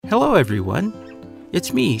Hello everyone,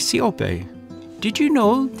 it's me, Siope. Did you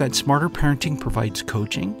know that Smarter Parenting provides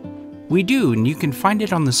coaching? We do, and you can find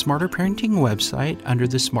it on the Smarter Parenting website under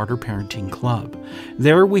the Smarter Parenting Club.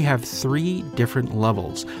 There we have 3 different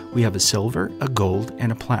levels. We have a silver, a gold,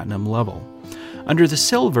 and a platinum level. Under the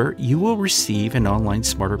silver, you will receive an online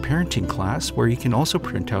Smarter Parenting class where you can also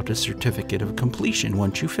print out a certificate of completion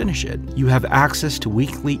once you finish it. You have access to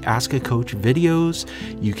weekly Ask a Coach videos.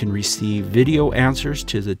 You can receive video answers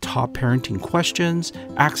to the top parenting questions,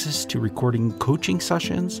 access to recording coaching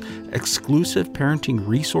sessions, exclusive parenting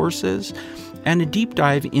resources, and a deep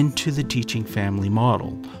dive into the teaching family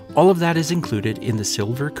model. All of that is included in the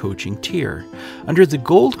silver coaching tier. Under the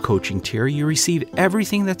gold coaching tier, you receive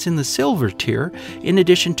everything that's in the silver tier, in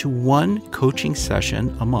addition to 1 coaching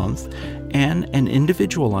session a month and an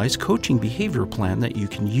individualized coaching behavior plan that you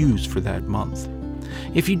can use for that month.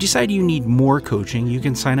 If you decide you need more coaching, you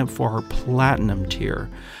can sign up for our platinum tier.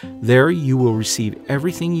 There you will receive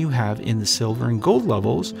everything you have in the silver and gold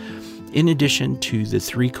levels, in addition to the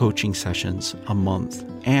 3 coaching sessions a month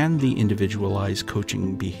and the individualized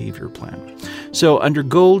coaching behavior plan. So under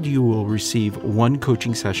gold, you will receive 1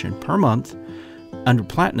 coaching session per month. Under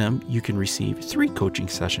platinum, you can receive 3 coaching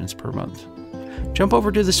sessions per month. Jump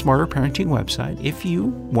over to the Smarter Parenting website if you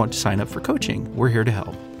want to sign up for coaching. We're here to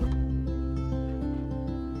help.